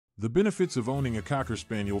The benefits of owning a Cocker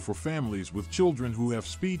Spaniel for families with children who have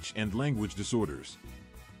speech and language disorders.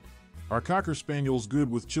 Are Cocker Spaniels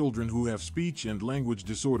good with children who have speech and language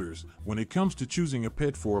disorders? When it comes to choosing a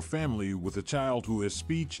pet for a family with a child who has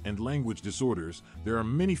speech and language disorders, there are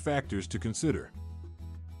many factors to consider.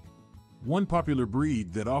 One popular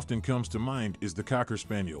breed that often comes to mind is the Cocker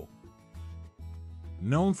Spaniel.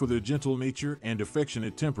 Known for their gentle nature and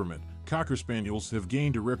affectionate temperament, Cocker Spaniels have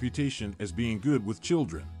gained a reputation as being good with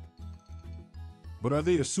children. But are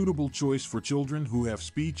they a suitable choice for children who have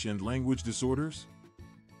speech and language disorders?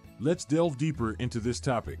 Let's delve deeper into this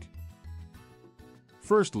topic.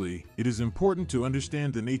 Firstly, it is important to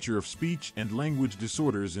understand the nature of speech and language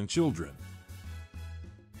disorders in children.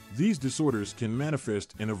 These disorders can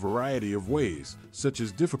manifest in a variety of ways, such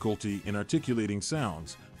as difficulty in articulating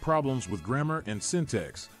sounds, problems with grammar and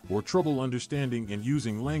syntax, or trouble understanding and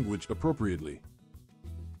using language appropriately.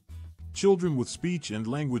 Children with speech and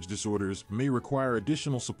language disorders may require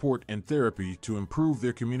additional support and therapy to improve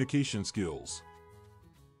their communication skills.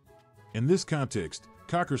 In this context,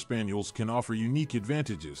 Cocker Spaniels can offer unique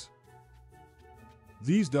advantages.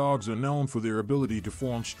 These dogs are known for their ability to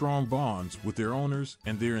form strong bonds with their owners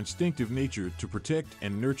and their instinctive nature to protect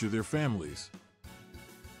and nurture their families.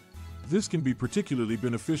 This can be particularly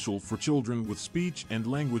beneficial for children with speech and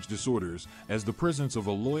language disorders, as the presence of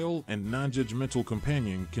a loyal and non-judgmental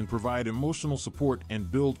companion can provide emotional support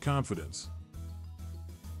and build confidence.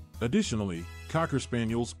 Additionally, Cocker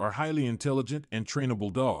Spaniels are highly intelligent and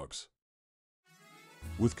trainable dogs.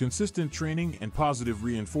 With consistent training and positive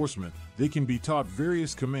reinforcement, they can be taught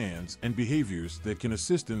various commands and behaviors that can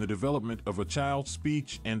assist in the development of a child's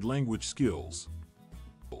speech and language skills.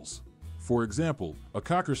 For example, a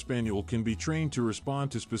Cocker Spaniel can be trained to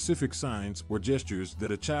respond to specific signs or gestures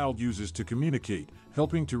that a child uses to communicate,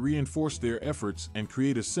 helping to reinforce their efforts and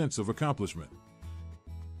create a sense of accomplishment.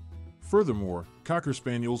 Furthermore, Cocker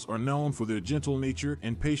Spaniels are known for their gentle nature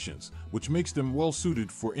and patience, which makes them well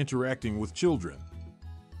suited for interacting with children.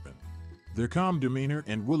 Their calm demeanor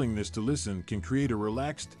and willingness to listen can create a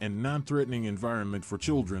relaxed and non-threatening environment for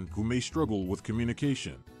children who may struggle with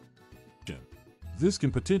communication. This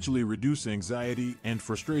can potentially reduce anxiety and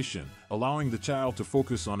frustration, allowing the child to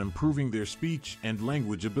focus on improving their speech and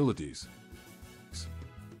language abilities.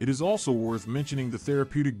 It is also worth mentioning the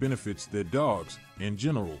therapeutic benefits that dogs, in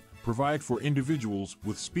general, provide for individuals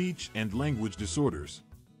with speech and language disorders.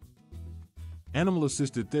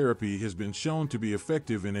 Animal-assisted therapy has been shown to be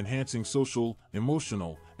effective in enhancing social,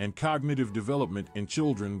 emotional, and cognitive development in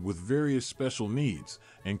children with various special needs,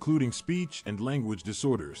 including speech and language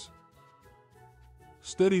disorders.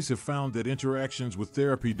 Studies have found that interactions with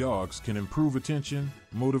therapy dogs can improve attention,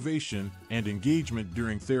 motivation, and engagement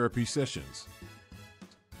during therapy sessions.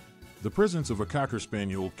 The presence of a Cocker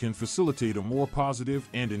Spaniel can facilitate a more positive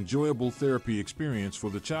and enjoyable therapy experience for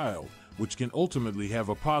the child, which can ultimately have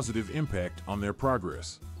a positive impact on their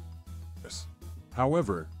progress.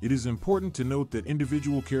 However, it is important to note that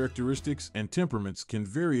individual characteristics and temperaments can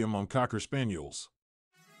vary among Cocker Spaniels.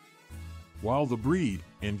 While the breed,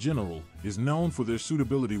 in general, is known for their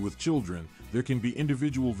suitability with children, there can be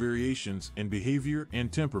individual variations in behavior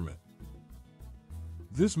and temperament.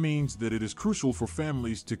 This means that it is crucial for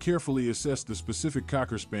families to carefully assess the specific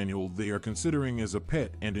Cocker Spaniel they are considering as a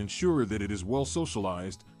pet and ensure that it is well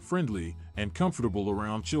socialized, friendly, and comfortable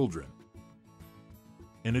around children.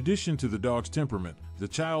 In addition to the dog's temperament, the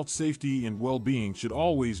child's safety and well-being should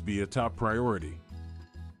always be a top priority.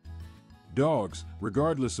 Dogs,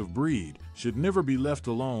 regardless of breed, should never be left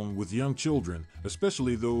alone with young children,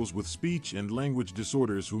 especially those with speech and language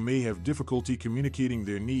disorders who may have difficulty communicating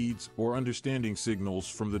their needs or understanding signals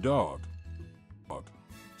from the dog.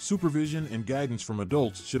 Supervision and guidance from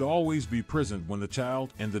adults should always be present when the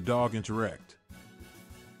child and the dog interact.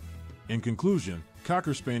 In conclusion,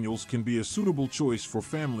 Cocker Spaniels can be a suitable choice for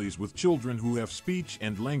families with children who have speech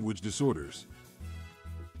and language disorders.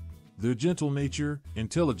 Their gentle nature,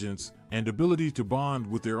 intelligence, and ability to bond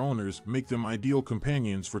with their owners make them ideal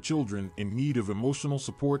companions for children in need of emotional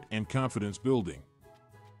support and confidence building.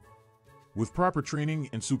 With proper training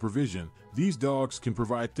and supervision, these dogs can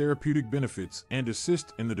provide therapeutic benefits and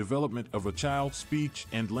assist in the development of a child's speech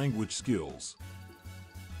and language skills.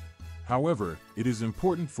 However, it is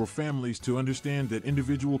important for families to understand that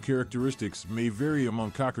individual characteristics may vary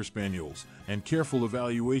among Cocker Spaniels, and careful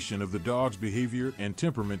evaluation of the dog's behavior and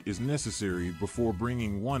temperament is necessary before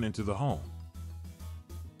bringing one into the home.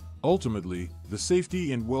 Ultimately, the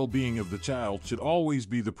safety and well-being of the child should always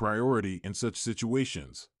be the priority in such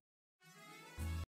situations.